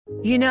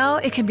You know,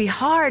 it can be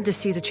hard to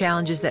see the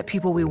challenges that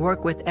people we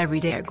work with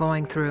every day are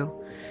going through.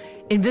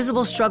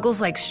 Invisible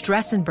struggles like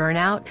stress and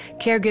burnout,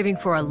 caregiving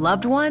for a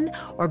loved one,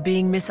 or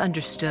being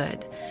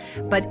misunderstood.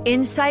 But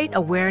insight,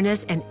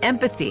 awareness, and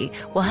empathy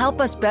will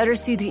help us better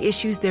see the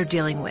issues they're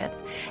dealing with.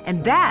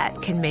 And that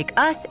can make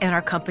us and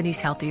our companies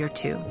healthier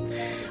too.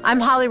 I'm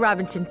Holly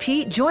Robinson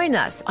Peete. Join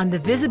us on The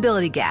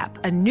Visibility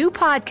Gap, a new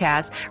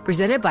podcast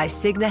presented by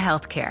Cigna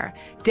Healthcare.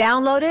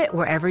 Download it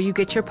wherever you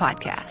get your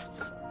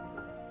podcasts.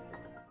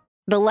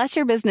 The less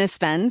your business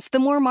spends, the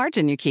more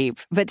margin you keep.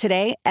 But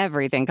today,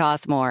 everything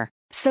costs more.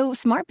 So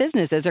smart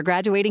businesses are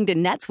graduating to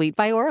NetSuite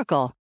by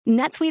Oracle.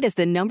 NetSuite is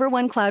the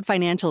 #1 cloud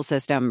financial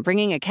system,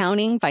 bringing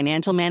accounting,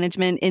 financial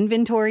management,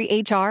 inventory,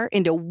 HR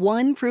into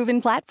one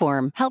proven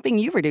platform, helping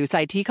you reduce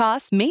IT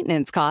costs,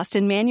 maintenance costs,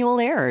 and manual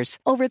errors.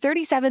 Over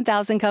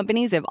 37,000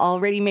 companies have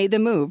already made the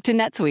move to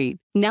NetSuite.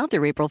 Now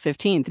through April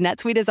 15th,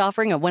 NetSuite is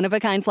offering a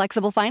one-of-a-kind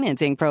flexible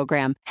financing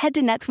program. Head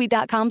to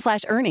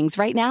netsuite.com/earnings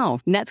right now.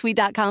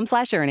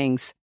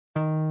 netsuite.com/earnings.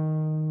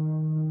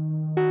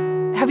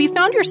 Have you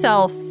found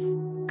yourself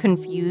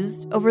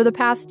confused over the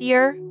past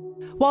year?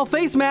 While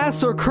face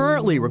masks are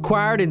currently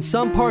required in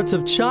some parts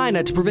of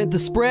China to prevent the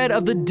spread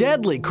of the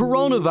deadly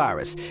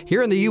coronavirus,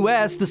 here in the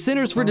U.S., the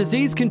Centers for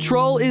Disease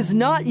Control is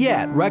not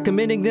yet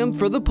recommending them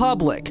for the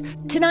public.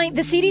 Tonight,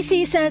 the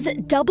CDC says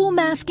double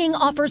masking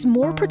offers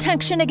more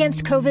protection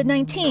against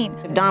COVID-19.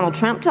 If Donald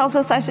Trump tells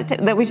us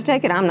that we should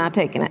take it, I'm not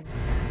taking it.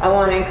 I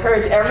want to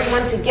encourage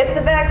everyone to get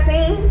the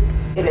vaccine.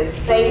 It is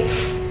safe.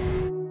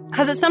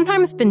 Has it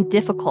sometimes been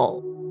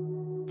difficult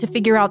to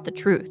figure out the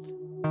truth?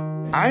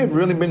 I have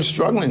really been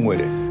struggling with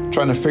it,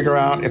 trying to figure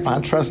out if I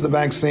trust the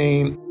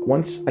vaccine.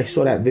 Once I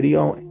saw that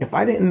video, if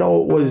I didn't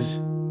know it was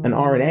an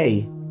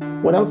RNA,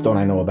 what else don't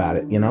I know about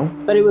it, you know?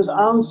 But it was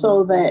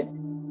also that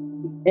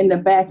in the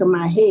back of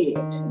my head,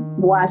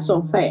 why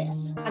so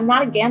fast? I'm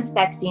not against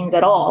vaccines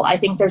at all. I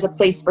think there's a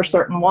place for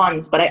certain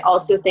ones, but I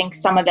also think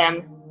some of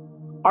them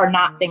are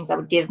not things I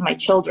would give my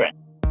children.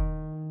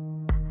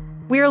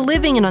 We are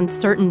living in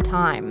uncertain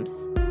times.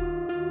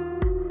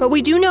 But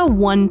we do know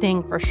one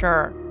thing for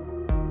sure.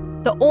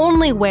 The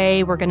only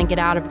way we're going to get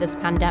out of this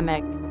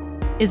pandemic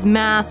is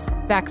mass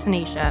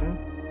vaccination.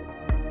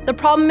 The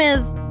problem is,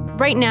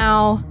 right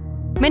now,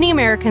 many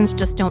Americans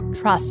just don't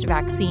trust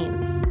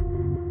vaccines.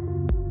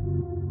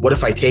 What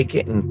if I take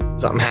it and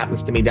something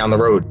happens to me down the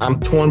road? I'm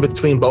torn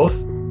between both.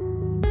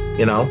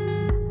 You know,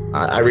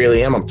 I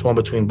really am. I'm torn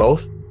between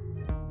both.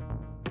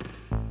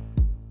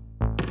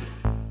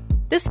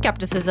 This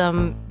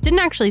skepticism didn't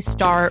actually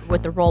start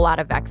with the rollout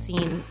of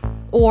vaccines,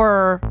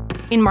 or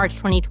in March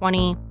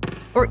 2020,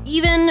 or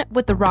even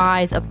with the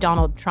rise of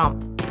Donald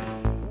Trump.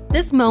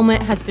 This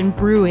moment has been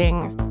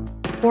brewing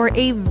for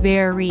a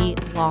very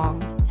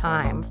long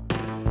time.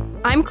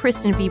 I'm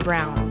Kristen V.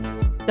 Brown,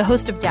 the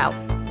host of Doubt,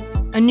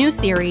 a new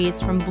series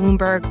from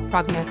Bloomberg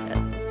Prognosis.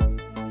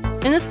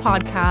 In this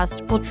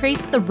podcast, we'll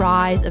trace the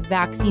rise of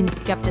vaccine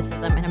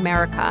skepticism in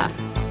America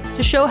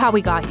to show how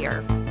we got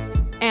here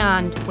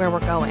and where we're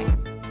going.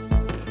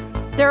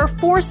 There are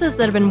forces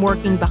that have been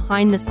working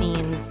behind the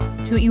scenes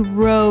to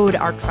erode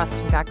our trust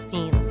in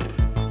vaccines.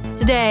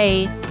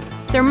 Today,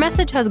 their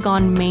message has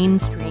gone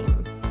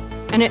mainstream,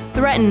 and it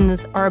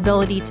threatens our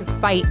ability to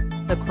fight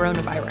the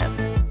coronavirus.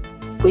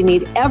 We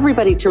need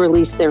everybody to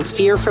release their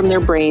fear from their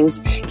brains,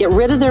 get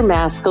rid of their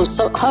masks, go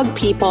hug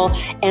people,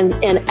 and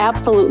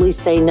absolutely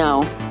say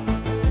no.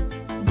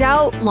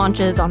 Doubt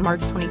launches on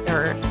March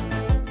 23rd.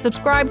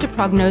 Subscribe to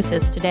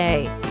Prognosis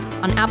today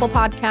on Apple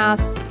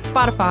Podcasts,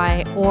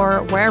 Spotify,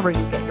 or wherever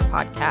you get your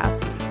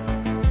podcasts.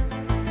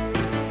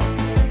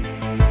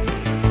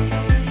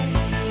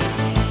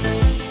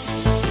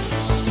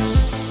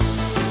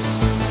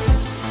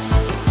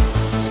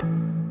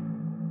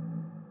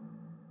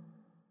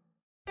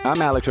 I'm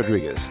Alex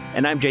Rodriguez.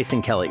 And I'm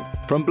Jason Kelly.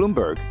 From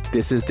Bloomberg,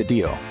 this is The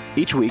Deal.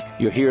 Each week,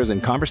 you'll hear us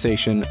in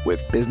conversation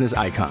with business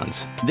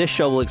icons. This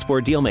show will explore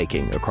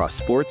deal-making across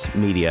sports,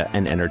 media,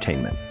 and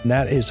entertainment.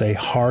 That is a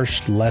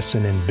harsh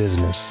lesson in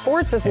business.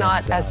 Sports is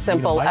not as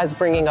simple as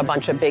bringing a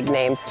bunch of big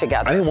names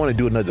together. I didn't want to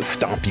do another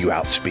stomp you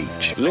out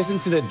speech. Listen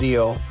to The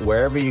Deal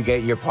wherever you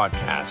get your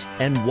podcast.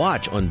 And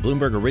watch on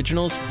Bloomberg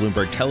Originals,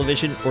 Bloomberg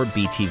Television, or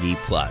BTV+.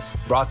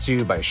 Brought to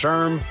you by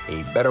SHRM,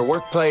 a better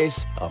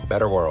workplace, a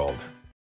better world.